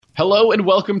Hello and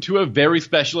welcome to a very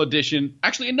special edition,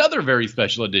 actually another very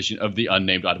special edition of the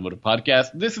Unnamed Automotive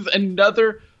Podcast. This is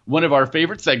another one of our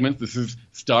favorite segments. This is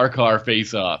Star Car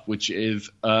Face Off, which is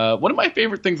one of my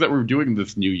favorite things that we're doing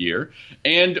this new year.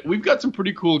 And we've got some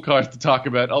pretty cool cars to talk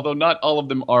about, although not all of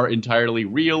them are entirely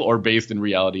real or based in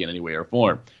reality in any way or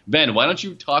form. Ben, why don't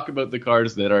you talk about the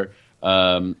cars that are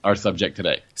our subject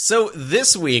today? So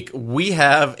this week we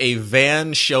have a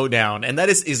van showdown, and that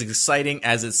is as exciting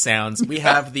as it sounds. We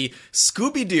have the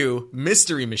Scooby-Doo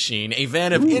Mystery Machine, a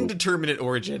van of indeterminate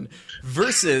origin,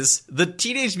 versus the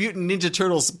Teenage Mutant Ninja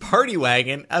Turtles Party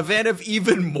Wagon, a van of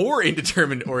even more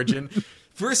indeterminate origin,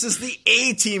 versus the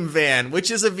A-Team van,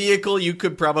 which is a vehicle you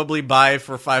could probably buy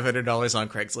for $500 on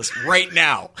Craigslist right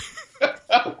now.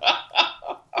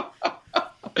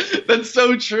 That's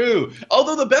so true.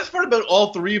 Although the best part about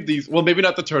all three of these, well, maybe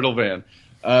not the turtle van,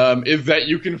 is that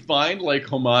you can find like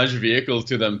homage vehicles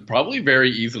to them probably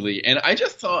very easily. And I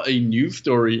just saw a news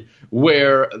story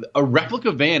where a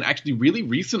replica van actually really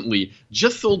recently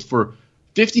just sold for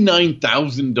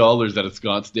 $59,000 at a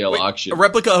Scottsdale auction. A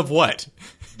replica of what?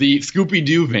 The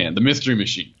Scooby-Doo van, the Mystery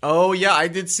Machine. Oh, yeah, I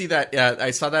did see that. Yeah,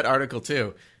 I saw that article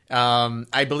too.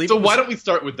 I believe. So why don't we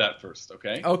start with that first,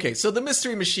 okay? Okay, so the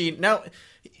Mystery Machine. Now,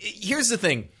 here's the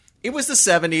thing. It was the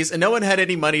 70s, and no one had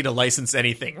any money to license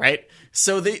anything, right?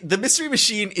 So the Mystery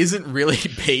Machine isn't really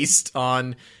based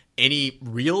on any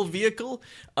real vehicle.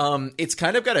 It's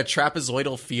kind of got a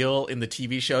trapezoidal feel in the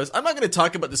TV shows. I'm not going to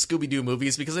talk about the Scooby-Doo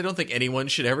movies because I don't think anyone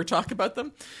should ever talk about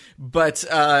them. But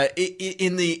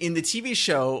in the TV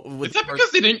show... Is that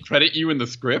because they didn't credit you in the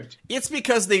script? It's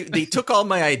because they took all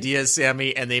my ideas,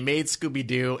 Sammy, and they made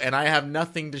Scooby-Doo, and I have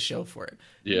nothing to show for it.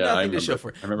 Yeah, I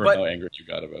remember how angry you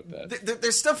got about that.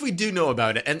 There's stuff we do know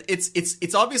about it, and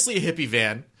it's obviously a hippie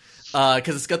van.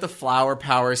 Because it's got the flower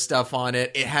power stuff on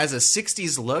it. It has a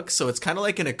 60s look, so it's kind of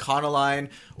like an Econoline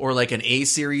or like an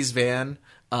A-Series van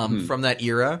from that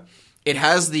era. It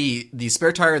has the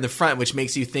spare tire in the front, which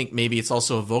makes you think maybe it's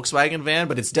also a Volkswagen van,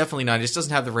 but it's definitely not. It just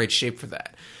doesn't have the right shape for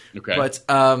that. Okay. But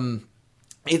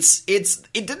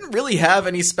it didn't really have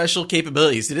any special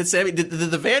capabilities. Did it, Sammy? Did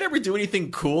the van ever do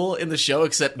anything cool in the show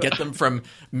except get them from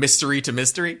mystery to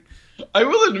mystery? I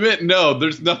will admit, no,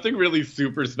 there's nothing really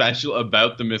super special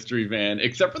about the mystery van,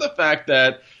 except for the fact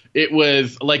that it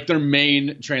was like their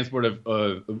main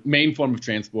main form of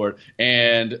transport.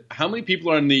 And how many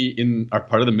people are are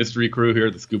part of the mystery crew here,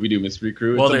 the Scooby-Doo mystery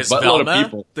crew? Well, there's Velma.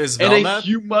 People. There's Velma. And a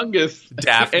humongous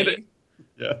Daphne.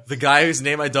 The guy whose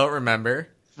name I don't remember.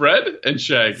 Fred and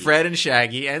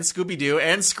Shaggy. And Scooby-Doo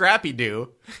and Scrappy-Doo.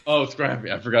 Oh,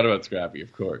 Scrappy. I forgot about Scrappy,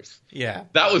 of course. Yeah.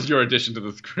 That was your addition to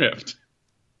the script.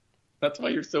 That's why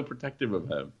you're so protective of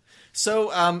him.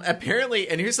 So apparently,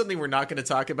 and here's something we're not going to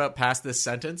talk about past this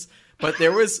sentence, but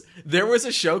there was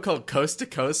a show called Coast to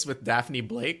Coast with Daphne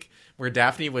Blake, where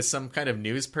Daphne was some kind of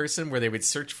news person where they would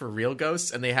search for real ghosts,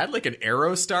 and they had like an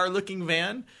Aerostar looking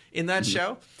van in that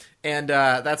show, and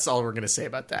that's all we're going to say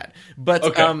about that. But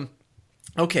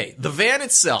okay, the van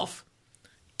itself.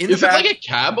 Is it like a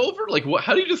cab over? Like what?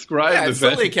 How do you describe the it's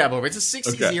van? totally a cab over. It's a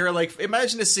 60s era. Like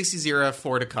imagine a 60s era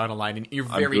Ford Econoline, and you're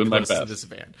very close to this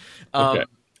van. Okay.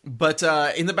 But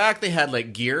in the back they had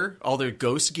like gear, all their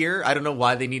ghost gear. I don't know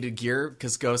why they needed gear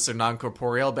because ghosts are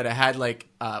non-corporeal, but it had like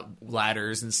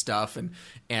ladders and stuff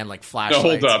and like flashlights. No,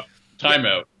 hold up. Time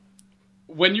out.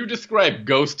 When you describe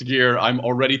ghost gear, I'm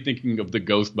already thinking of the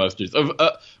Ghostbusters,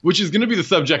 which is going to be the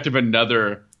subject of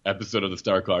another episode of the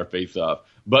Star Car Face Off.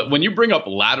 But when you bring up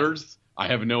ladders, I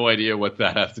have no idea what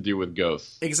that has to do with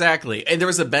ghosts. Exactly. And there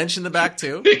was a bench in the back,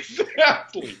 too.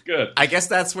 Exactly. Good. I guess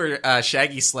that's where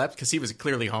Shaggy slept, because he was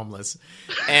clearly homeless.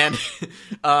 And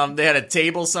they had a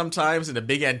table sometimes, and a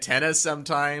big antenna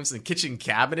sometimes, and kitchen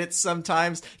cabinets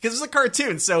sometimes, because it was a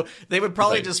cartoon. So they would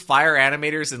probably just fire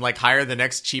animators and like hire the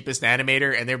next cheapest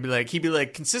animator, and he'd be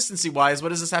like, consistency-wise, what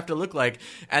does this have to look like?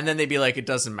 And then they'd be like, it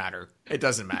doesn't matter. It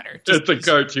doesn't matter. It's a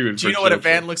cartoon. Do you know what a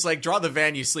van looks like? Draw the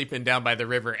van you sleep in down by the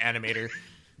river, animator.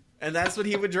 And that's what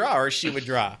he would draw, or she would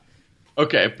draw.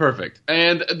 Okay, perfect.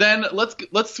 And then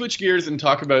let's switch gears and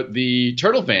talk about the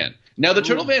turtle van. Now, the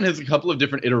turtle van has a couple of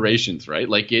different iterations, right?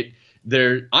 Like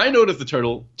I know it as the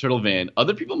turtle van.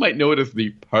 Other people might know it as the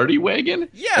party wagon.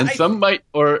 Yeah, and some might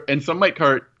call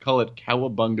it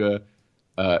Cowabunga.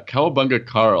 Cowabunga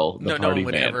Carl, the party van. No one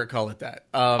would ever call it that.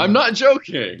 I'm not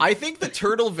joking. I think the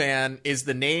turtle van is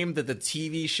the name that the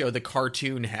TV show, the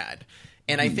cartoon, had.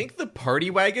 And I think the party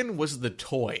wagon was the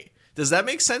toy. Does that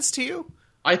make sense to you?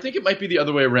 I think it might be the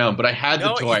other way around, but I had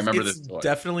the toy. I remember this toy.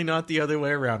 Definitely not the other way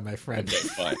around, my friend. Okay,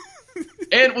 fine.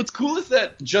 And what's cool is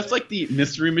that just like the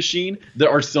Mystery Machine, there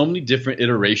are so many different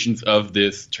iterations of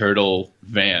this turtle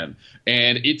van,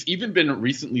 and it's even been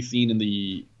recently seen in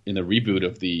the reboot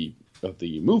of the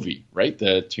movie, right?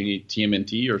 The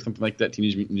TMNT or something like that,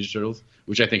 Teenage Mutant Ninja Turtles,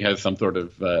 which I think has some sort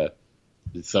of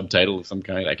subtitle of some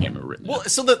kind. I can't remember it now. Well,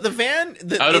 so the van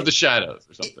Out of the Shadows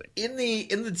or something. In the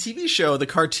TV show, the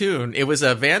cartoon, it was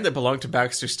a van that belonged to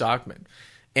Baxter Stockman.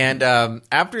 And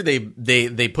after they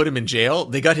put him in jail,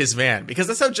 they got his van, because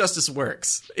that's how justice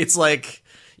works. It's like,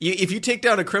 if you take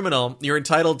down a criminal, you're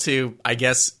entitled to, I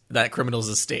guess, that criminal's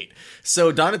estate.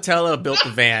 So Donatello built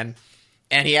the van,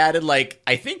 and he added, like,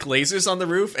 I think lasers on the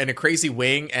roof and a crazy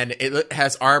wing, and it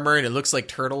has armor, and it looks like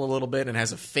Turtle a little bit, and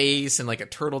has a face and like a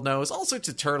turtle nose, all sorts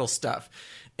of turtle stuff.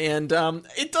 And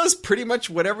it does pretty much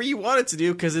whatever you want it to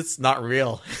do, because it's not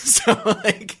real. So,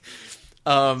 like...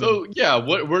 so yeah,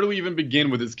 where do we even begin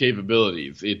with its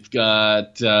capabilities? It's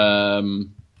got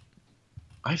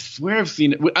I swear I've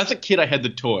seen it. As a kid, I had the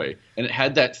toy, and it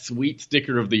had that sweet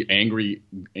sticker of the angry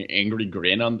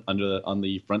grin on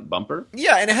the front bumper.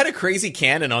 Yeah, and it had a crazy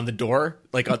cannon on the door,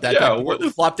 like on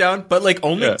that flop down. But like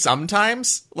only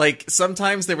sometimes, like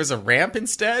sometimes there was a ramp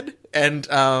instead, and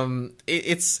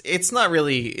it's not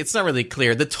really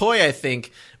clear. The toy, I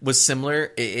think, was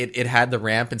similar. It had the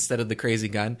ramp instead of the crazy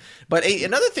gun. But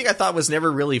another thing I thought was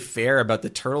never really fair about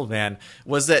the Turtle van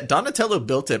was that Donatello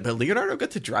built it, but Leonardo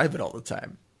got to drive it all the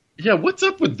time. Yeah, what's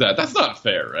up with that? That's not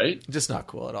fair, right? Just not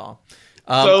cool at all.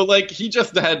 So, like, he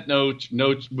just had no.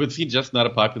 Was he just not a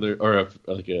popular or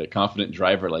a confident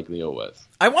driver like Leo was?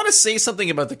 I want to say something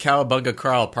about the Cowabunga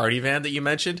Carl party van that you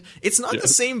mentioned. It's not the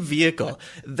same vehicle.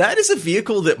 That is a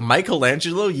vehicle that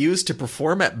Michelangelo used to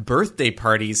perform at birthday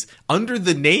parties under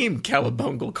the name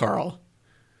Cowabunga Carl.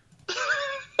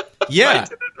 Yeah,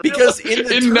 because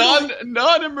in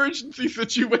non-emergency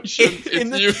situations,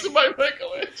 it's used by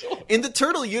Michelangelo. In the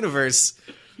Turtle universe,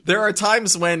 there are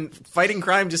times when fighting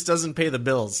crime just doesn't pay the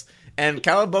bills, and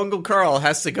Cowabunga Carl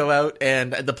has to go out,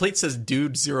 and the plate says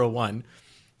Dude 01.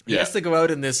 He has to go out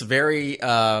in this very,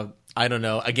 I don't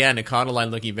know, again,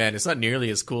 Econoline-looking van. It's not nearly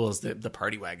as cool as the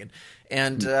party wagon.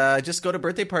 And just go to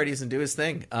birthday parties and do his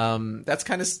thing. That's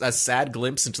kind of a sad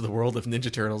glimpse into the world of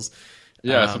Ninja Turtles.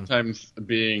 Yeah, sometimes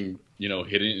being,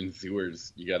 hidden in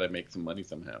sewers, you got to make some money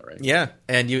somehow, right? Yeah,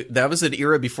 and that was an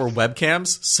era before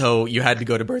webcams, so you had to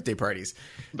go to birthday parties.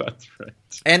 That's right.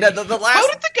 And the last... How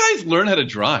did the guys learn how to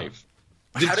drive?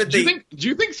 Do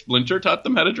you think Splinter taught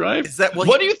them how to drive?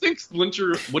 What do you think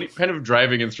Splinter? What kind of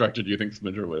driving instructor do you think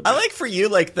Splinter would have been? I like for you,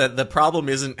 like the problem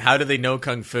isn't how do they know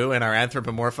kung fu and are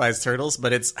anthropomorphized turtles,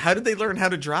 but it's how did they learn how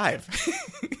to drive?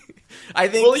 I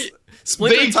think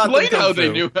Splinter taught them kung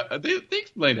fu. They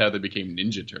explained how they became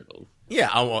Ninja Turtles. Yeah.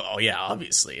 Oh yeah.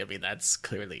 Obviously, I mean that's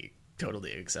clearly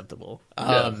totally acceptable.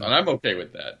 Yes, and I'm okay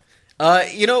with that.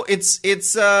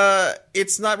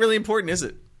 It's not really important, is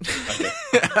it?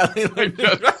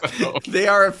 They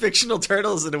are fictional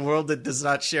turtles in a world that does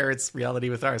not share its reality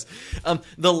with ours.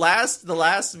 The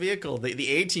last vehicle, the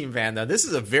A-Team van, though, this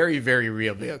is a very, very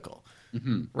real vehicle,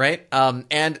 right?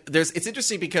 And it's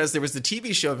interesting because there was the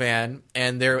TV show van,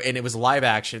 and it was live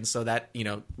action, so that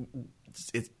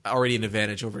it's already an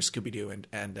advantage over Scooby-Doo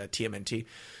and TMNT.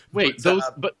 Wait,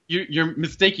 but you're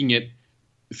mistaking it.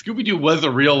 Scooby-Doo was a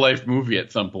real life movie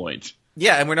at some point.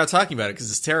 Yeah, and we're not talking about it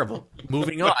because it's terrible.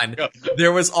 Moving on,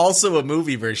 there was also a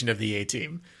movie version of the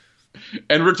A-Team.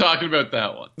 And we're talking about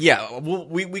that one. Yeah,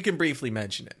 we can briefly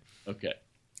mention it. Okay.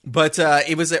 But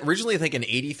it was originally, I think, an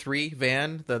 83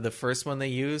 van, the first one they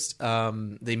used.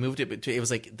 They moved it to, it was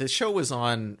like, the show was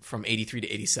on from 83 to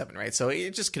 87, right? So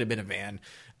it just could have been a van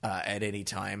at any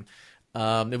time.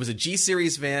 It was a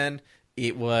G-Series van.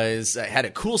 It had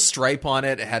a cool stripe on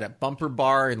it. It had a bumper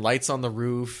bar and lights on the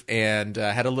roof, and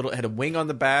had a wing on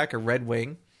the back, a red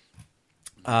wing.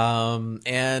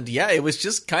 And yeah, it was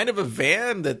just kind of a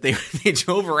van that they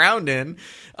drove around in.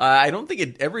 I don't think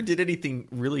it ever did anything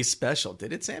really special,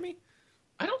 did it, Sammy?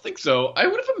 I don't think so. I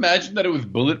would have imagined that it was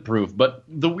bulletproof, but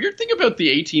the weird thing about the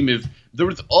A-Team is there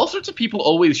was all sorts of people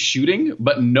always shooting,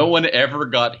 but no one ever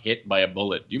got hit by a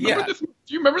bullet. Do you remember this?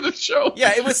 Do you remember this show?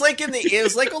 Yeah, it was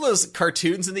like all those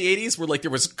cartoons in the 80s where like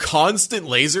there was constant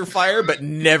laser fire, but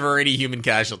never any human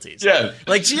casualties. Yeah.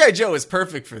 Like G.I. Joe is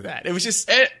perfect for that. It was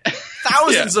just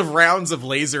thousands of rounds of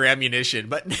laser ammunition,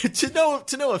 but to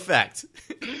no effect.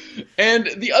 And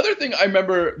the other thing I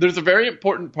remember, there's a very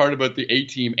important part about the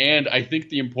A-Team, and I think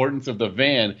the importance of the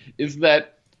van is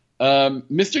that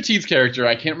Mr. T's character,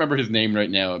 I can't remember his name right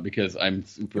now because I'm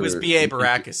super... It was B.A.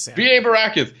 Baracus. B.A.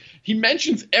 Baracus. He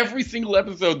mentions every single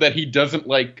episode that he doesn't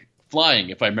like flying,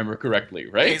 if I remember correctly,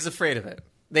 right? He's afraid of it.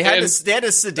 They had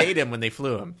to sedate him when they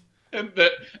flew him.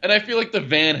 and I feel like the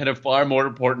van had a far more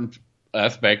important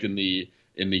aspect in the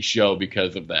show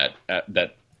because of that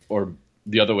or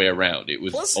the other way around. It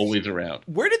was Plus, always around.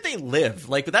 Where did they live?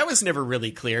 Like, that was never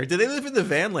really clear. Did they live in the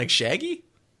van like Shaggy?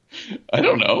 I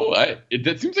don't know.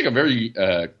 That seems like a very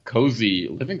cozy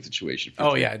living situation.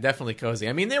 Oh yeah, definitely cozy.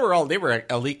 I mean, they were an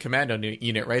elite commando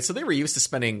unit, right? So they were used to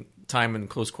spending time in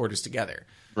close quarters together.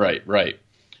 Right.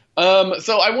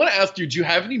 So I want to ask you: do you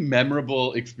have any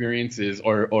memorable experiences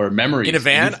or memories in a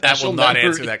van? I will not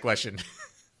answer that question.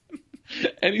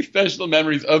 Any special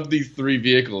memories of these three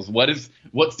vehicles?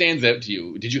 What stands out to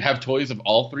you? Did you have toys of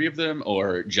all three of them,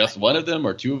 or just one of them,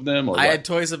 or two of them? Or I had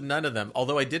toys of none of them.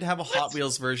 Although I did have a Hot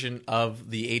Wheels version of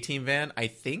the A-Team van. I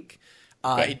think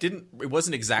Okay. It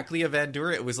wasn't exactly a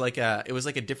Vandura. It was like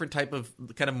a different type of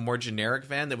kind of more generic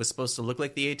van that was supposed to look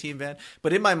like the A-Team van.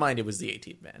 But in my mind, it was the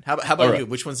A-Team van. How about right. you?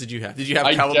 Which ones did you have? Did you have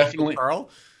I Cowabunga definitely- Carl?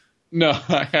 No,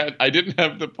 I didn't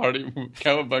have the party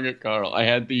Cowabunga Carl. I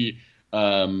had the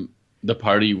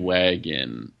party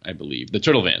wagon, I believe, the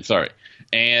turtle van. Sorry,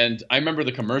 and I remember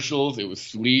the commercials. It was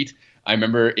sweet. I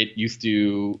remember it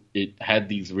had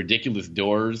these ridiculous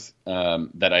doors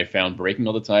that I found breaking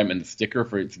all the time, and the sticker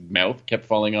for its mouth kept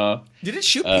falling off. Did it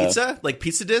shoot pizza, like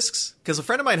pizza discs? Because a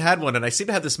friend of mine had one, and I seem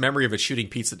to have this memory of it shooting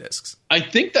pizza discs. I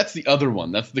think that's the other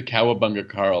one. That's the Cowabunga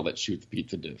Carl that shoots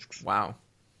pizza discs. Wow.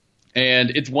 And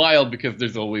it's wild because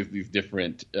there's always these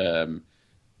different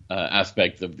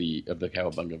aspects of the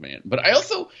Cowabunga van. But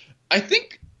I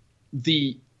think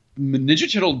the Ninja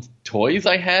Turtle toys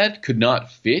I had could not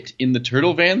fit in the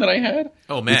turtle van that I had.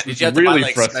 Oh man, did you have to buy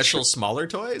like special smaller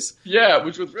toys? Yeah,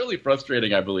 which was really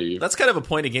frustrating, I believe. That's kind of a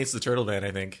point against the turtle van,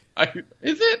 I think.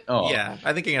 Is it? Oh. Yeah,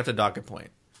 I think you have to dock a point.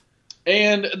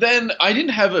 And then I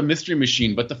didn't have a mystery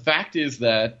machine, but the fact is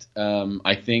that I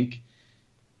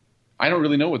don't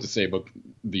really know what to say about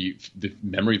the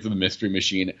memories of the mystery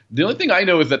machine. The only thing I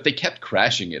know is that they kept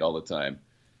crashing it all the time.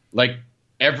 Like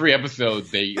every episode,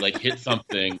 they like hit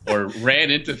something or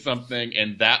ran into something,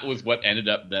 and that was what ended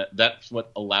up. That's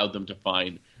what allowed them to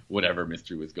find whatever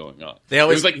mystery was going on. It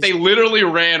was like they literally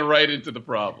ran right into the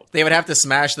problem. They would have to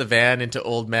smash the van into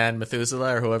old man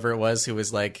Methuselah or whoever it was who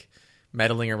was like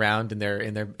meddling around in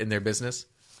their business.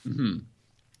 Mm-hmm.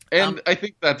 And I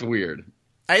think that's weird.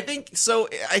 I think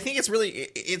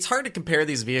it's hard to compare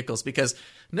these vehicles because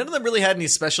none of them really had any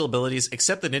special abilities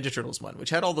except the Ninja Turtles one, which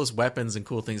had all those weapons and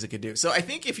cool things it could do. So I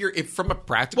think if from a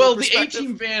practical perspective, the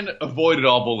A-Team van avoided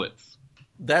all bullets.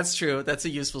 That's true. That's a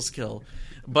useful skill.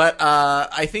 But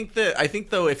I think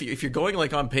though if you're going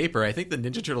like on paper, I think the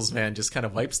Ninja Turtles van just kind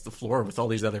of wipes the floor with all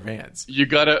these other vans. You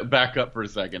gotta back up for a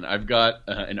second. I've got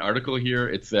an article here.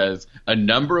 It says a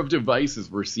number of devices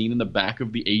were seen in the back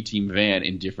of the A-Team van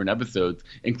in different episodes,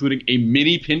 including a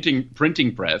mini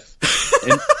printing press.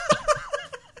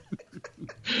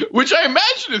 Which I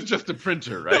imagine is just a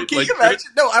printer, right? Can you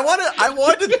imagine? No, I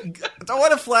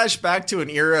want to flash back to an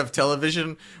era of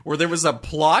television where there was a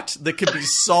plot that could be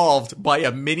solved by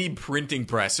a mini printing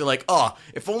press. You're like, oh,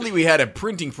 if only we had a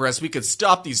printing press, we could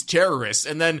stop these terrorists.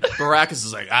 And then Baracus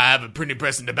is like, I have a printing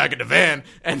press in the back of the van,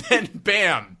 and then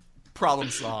bam, problem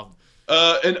solved.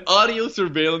 An audio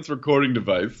surveillance recording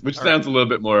device, which sounds a little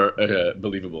bit more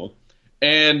believable.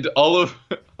 And all of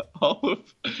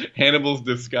Hannibal's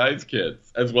disguise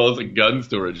kits, as well as a gun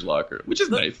storage locker, which is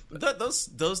nice. Those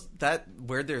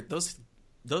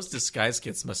disguise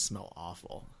kits must smell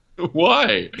awful.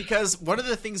 Why? Because one of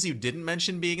the things you didn't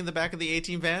mention being in the back of the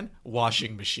A-Team van,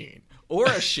 washing machine or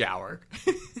a shower.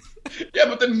 Yeah,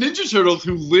 but the Ninja Turtles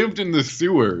who lived in the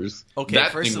sewers. Okay,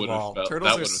 that first thing of all,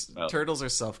 smelled. turtles are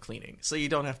self-cleaning, so you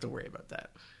don't have to worry about that.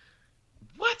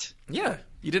 What? Yeah,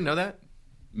 you didn't know that?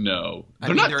 No,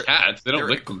 they're not cats. They don't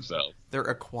lick themselves. They're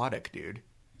aquatic, dude.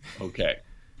 Okay.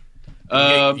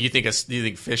 You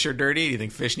think fish are dirty? Do you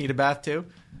think fish need a bath too?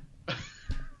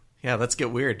 Yeah, let's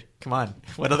get weird. Come on.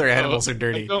 What other animals are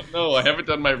dirty? I don't know. I haven't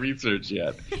done my research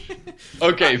yet.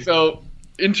 Okay, so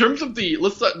in terms of the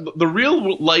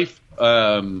real life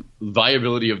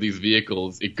viability of these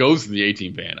vehicles, it goes to the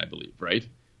A-Team van, I believe, right?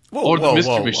 Or the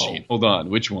Mystery Machine. Hold on,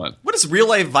 which one? What is real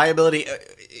life viability?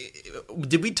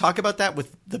 Did we talk about that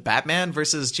with the Batman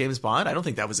versus James Bond? I don't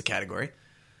think that was a category.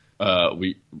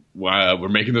 We're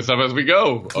making this up as we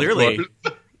go. Clearly,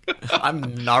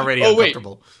 I'm already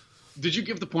uncomfortable. Wait. Did you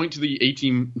give the point to the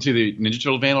A-Team to the Ninja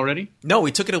Turtle van already? No,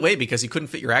 we took it away because you couldn't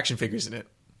fit your action figures in it.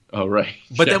 Oh right.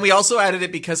 But then we also added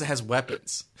it because it has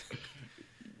weapons.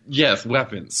 Yes,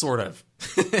 weapons. Sort of.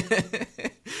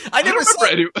 I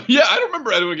don't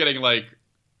remember anyone getting like.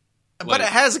 But it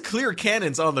has clear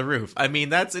cannons on the roof. I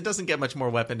mean, it doesn't get much more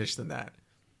weaponish than that.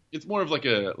 It's more of like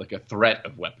a threat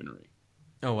of weaponry.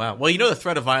 Oh, wow. Well, the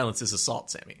threat of violence is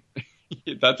assault, Sammy.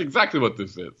 That's exactly what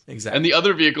this is. Exactly. And the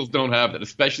other vehicles don't have that,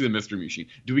 especially the Mystery Machine.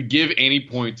 Do we give any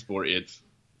points for its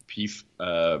peace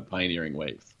pioneering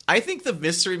ways? I think the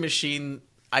Mystery Machine,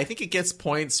 I think it gets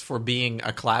points for being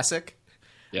a classic.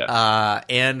 Yeah.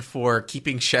 And for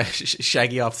keeping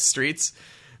Shaggy off the streets.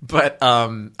 But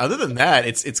other than that,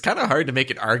 it's kind of hard to make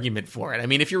an argument for it. I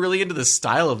mean, if you're really into the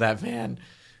style of that van,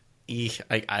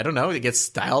 I don't know, it gets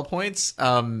style points.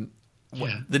 The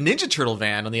Ninja Turtle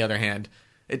van, on the other hand,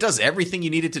 it does everything you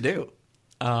need it to do.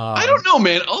 I don't know,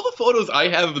 man. All the photos I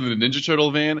have of the Ninja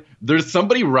Turtle van, there's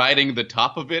somebody riding the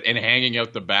top of it and hanging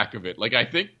out the back of it. Like, I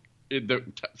think the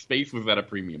space was at a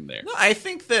premium there. No, I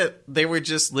think that they were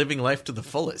just living life to the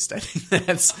fullest. I think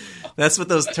that's what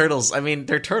those turtles. I mean,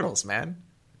 they're turtles, man.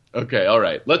 Okay, all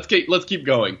right. Let's keep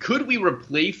going. Could we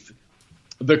replace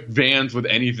the vans with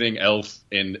anything else,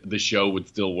 and the show would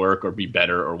still work or be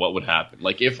better, or what would happen?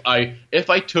 Like if I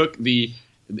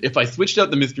switched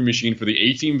out the Mystery Machine for the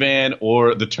A-Team van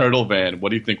or the Turtle van,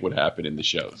 what do you think would happen in the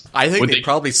shows? I think they'd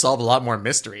probably solve a lot more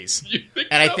mysteries. You think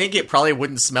and so? I think it probably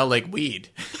wouldn't smell like weed.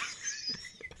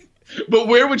 But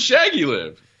where would Shaggy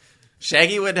live?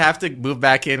 Shaggy would have to move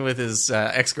back in with his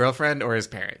ex-girlfriend or his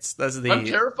parents. I'm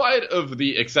terrified of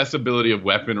the accessibility of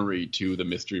weaponry to the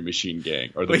Mystery Machine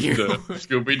gang or the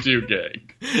Scooby-Doo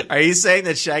gang. Are you saying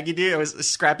that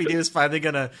Scrappy Doo is finally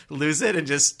going to lose it and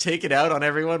just take it out on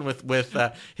everyone with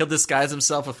he'll disguise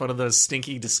himself with one of those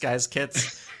stinky disguise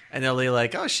kits? And they'll be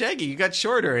like, "Oh, Shaggy, you got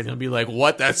shorter." And he'll be like,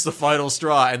 "What? That's the final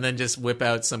straw." And then just whip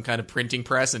out some kind of printing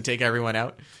press and take everyone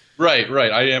out. Right.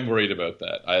 I am worried about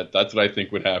that. That's what I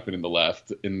think would happen in the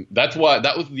last. And that's why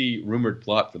that was the rumored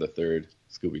plot for the third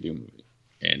Scooby-Doo movie,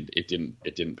 and it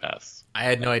didn't pass. I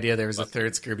had no idea there was a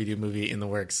third Scooby-Doo movie in the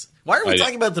works. Why are we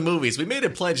talking about the movies? We made a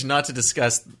pledge not to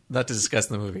discuss the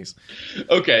movies.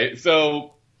 Okay,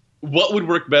 so what would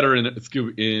work better in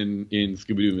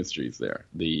Scooby-Doo Mysteries there?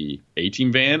 The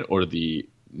A-Team van or the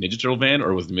Ninja Turtle van,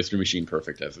 or was the Mystery Machine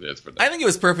perfect as it is for them? I think it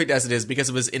was perfect as it is because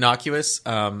it was innocuous,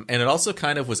 and it also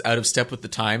kind of was out of step with the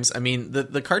times. I mean,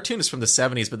 the cartoon is from the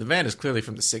 70s, but the van is clearly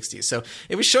from the 60s. So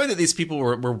it was showing that these people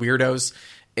were weirdos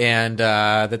and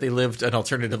that they lived an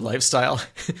alternative lifestyle.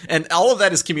 And all of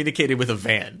that is communicated with a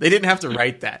van. They didn't have to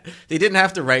write that. They didn't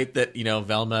have to write that,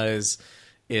 Velma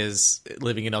is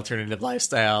living an alternative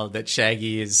lifestyle, that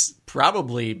Shaggy is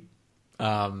probably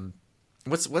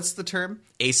what's the term?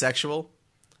 Asexual.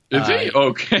 Is he?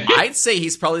 Okay. I'd say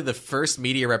he's probably the first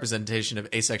media representation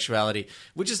of asexuality,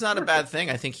 which is not a bad thing.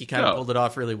 I think he kind of pulled it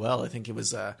off really well. I think it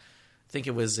was a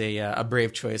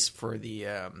brave choice for the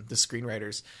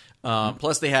screenwriters.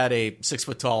 Plus, they had a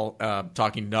 6-foot-tall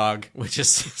talking dog, which is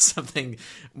something.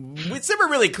 It's never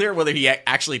really clear whether he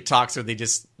actually talks or they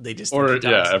just or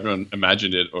everyone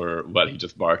imagined it, or what, he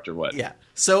just barked or what. Yeah.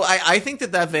 So I think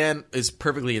that van is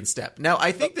perfectly in step. Now,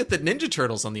 I think that the Ninja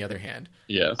Turtles, on the other hand,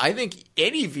 yes, I think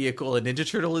any vehicle a Ninja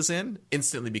Turtle is in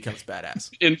instantly becomes badass.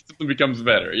 Instantly becomes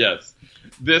better. Yes,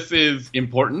 this is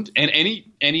important, and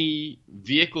any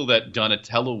vehicle that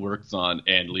Donatello works on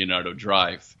and Leonardo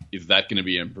drives, is that going to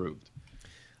be improved?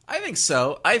 I think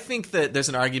so. I think that there's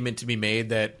an argument to be made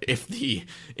that if the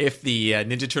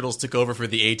Ninja Turtles took over for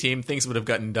the A-Team, things would have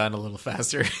gotten done a little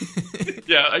faster.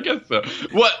 Yeah, I guess so.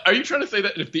 What are you trying to say,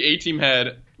 that if the A-Team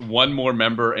had one more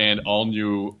member and all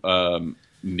new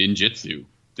ninjutsu,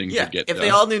 things would get done? If they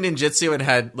all knew ninjutsu and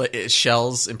had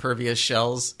shells, impervious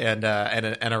shells, and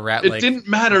a rat, it didn't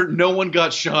matter. No one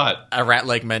got shot. A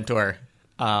rat-like mentor.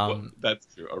 Well, that's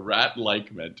true. A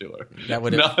rat-like mentor. That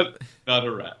would not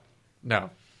a rat. No.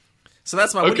 So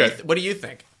that's my. Okay. What do you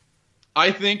think?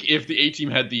 I think if the A-Team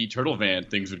had the turtle van,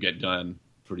 things would get done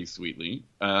pretty sweetly.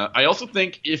 I also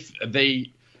think if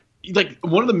they,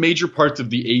 one of the major parts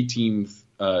of the A-Team's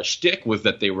shtick was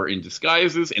that they were in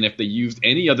disguises, and if they used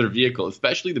any other vehicle,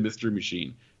 especially the Mystery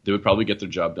Machine, they would probably get their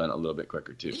job done a little bit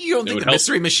quicker too. You don't think the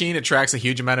Mystery Machine attracts a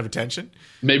huge amount of attention?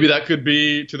 Maybe that could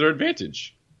be to their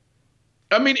advantage.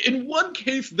 I mean, in one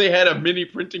case, they had a mini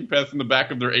printing press in the back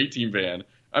of their A-Team van.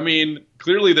 I mean,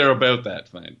 clearly they're about that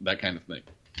kind of thing.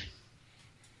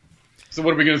 So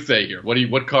what are we going to say here?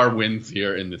 What car wins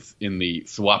here in the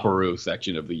Swaparoo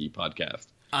section of the podcast?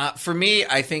 For me,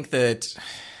 I think that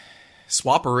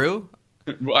Swaparoo.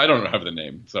 Well, I don't have the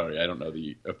name. Sorry, I don't know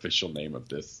the official name of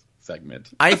this segment.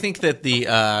 I think that the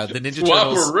Ninja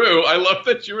Turtles. Swaparoo. I love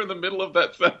that you were in the middle of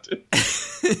that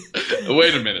sentence.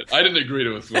 Wait a minute. I didn't agree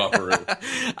to a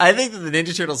Swaparoo. I think that the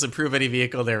Ninja Turtles improve any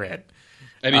vehicle they're in.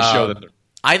 Any show that they're.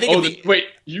 I think. Wait,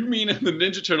 you mean the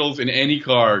Ninja Turtles in any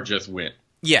car just win?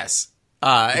 Yes.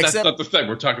 That's not the thing.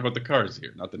 We're talking about the cars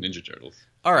here, not the Ninja Turtles.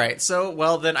 All right, so,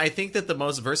 well, then I think that the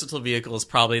most versatile vehicle is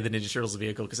probably the Ninja Turtles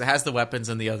vehicle because it has the weapons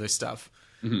and the other stuff.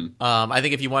 Mm-hmm. I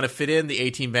think if you want to fit in, the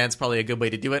A-Team van's probably a good way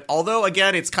to do it. Although,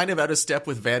 again, it's kind of out of step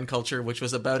with van culture, which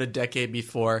was about a decade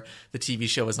before the TV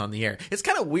show was on the air. It's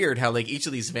kind of weird how, like, each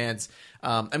of these vans...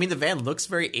 the van looks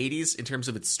very 80s in terms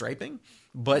of its striping,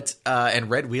 but and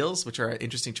red wheels, which are an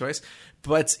interesting choice.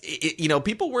 But,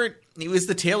 people weren't... It was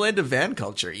the tail end of van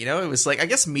culture, It was like, I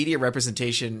guess media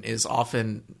representation is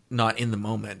often not in the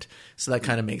moment, so that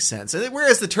kind of makes sense.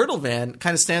 Whereas the Turtle van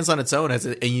kind of stands on its own as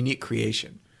a unique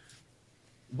creation.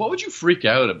 What would you freak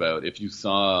out about if you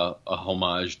saw a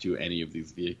homage to any of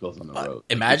these vehicles on the road?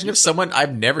 Imagine if someone...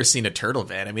 I've never seen a turtle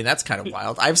van. I mean, that's kind of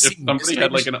wild. I've seen somebody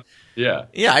had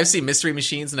Yeah, I've seen Mystery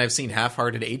Machines and I've seen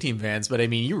half-hearted A-Team vans, but I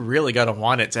mean, you really got to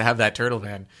want it to have that turtle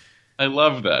van. I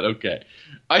love that. Okay.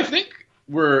 I think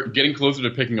we're getting closer to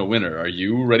picking a winner. Are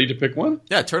you ready to pick one?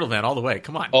 Yeah, turtle van all the way.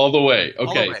 Come on. All the way.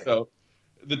 Okay, so...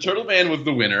 The Turtle Van was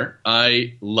the winner.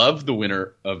 I love the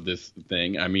winner of this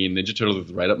thing. I mean, Ninja Turtles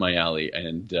is right up my alley.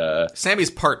 And Sammy's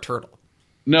part turtle.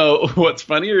 No, what's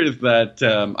funnier is that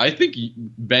I think,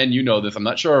 Ben, you know this. I'm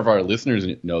not sure if our listeners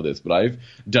know this, but I've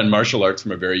done martial arts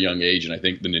from a very young age, and I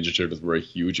think the Ninja Turtles were a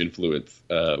huge influence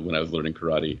when I was learning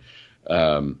karate,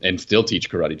 and still teach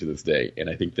karate to this day.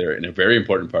 And I think they're in a very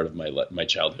important part of my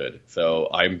childhood. So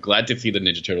I'm glad to see the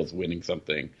Ninja Turtles winning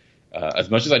something. As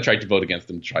much as I tried to vote against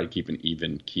them to try to keep an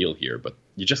even keel here, but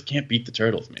you just can't beat the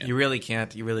Turtles, man. You really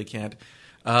can't. You really can't.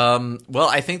 Well,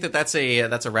 I think that's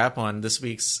a wrap on this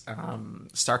week's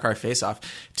Star Car Face Off.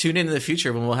 Tune in the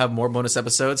future when we'll have more bonus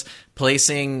episodes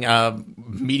placing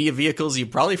media vehicles you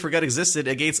probably forgot existed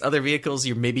against other vehicles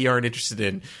you maybe aren't interested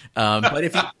in. But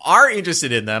if you are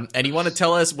interested in them and you want to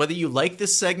tell us whether you like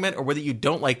this segment or whether you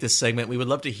don't like this segment, we would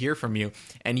love to hear from you.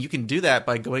 And you can do that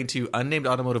by going to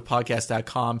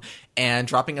unnamedautomotivepodcast.com and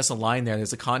dropping us a line there.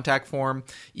 There's a contact form.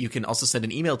 You can also send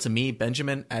an email to me,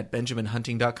 Benjamin at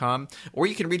benjaminhunting.com, or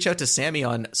you can reach out to Sammy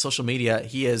on social media.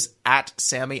 He is at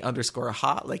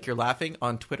Sammy_ha, like you're laughing,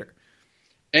 on Twitter.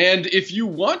 And if you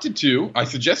wanted to, I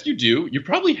suggest you do. You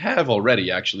probably have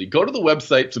already, actually. Go to the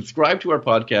website, subscribe to our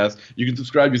podcast. You can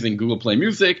subscribe using Google Play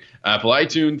Music, Apple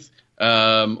iTunes.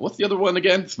 What's the other one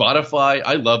again? Spotify.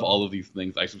 I love all of these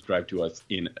things. I subscribe to us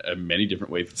in many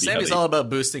different ways. Sammy's all about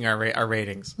boosting our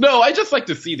ratings. No, I just like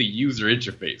to see the user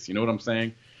interface. You know what I'm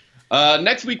saying?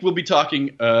 Next week we'll be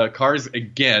talking cars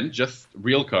again, just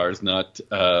real cars, not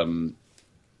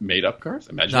made up cars.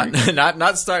 Not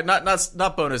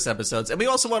bonus episodes. And we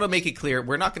also want to make it clear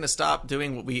we're not going to stop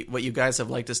doing what you guys have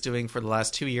liked us doing for the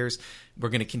last 2 years. We're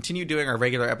going to continue doing our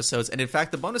regular episodes, and in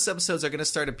fact, the bonus episodes are going to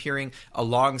start appearing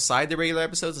alongside the regular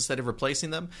episodes instead of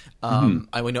replacing them.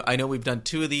 I know we've done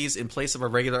 2 of these in place of our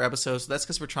regular episodes. So that's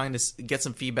because we're trying to get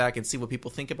some feedback and see what people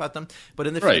think about them. But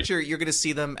in the future, you're going to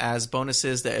see them as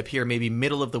bonuses that appear maybe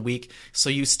middle of the week, so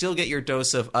you still get your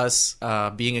dose of us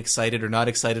being excited or not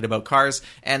excited about cars,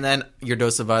 and then your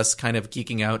dose of us kind of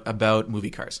geeking out about movie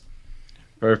cars.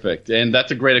 Perfect. And that's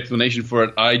a great explanation for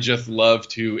it. I just love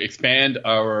to expand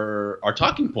our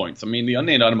talking points. I mean, the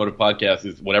Unnamed Automotive Podcast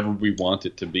is whatever we want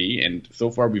it to be. And so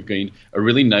far, we've gained a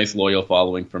really nice, loyal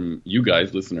following from you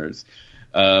guys, listeners,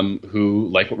 who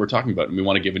like what we're talking about. And we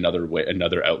want to give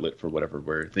another outlet for whatever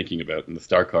we're thinking about. And the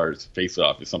Star Cars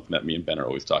Face-Off is something that me and Ben are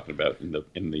always talking about in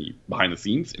the behind the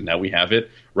scenes. And now we have it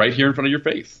right here in front of your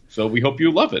face. So we hope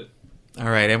you love it. All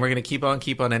right, and we're going to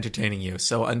keep on entertaining you.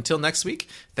 So until next week,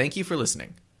 thank you for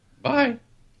listening. Bye.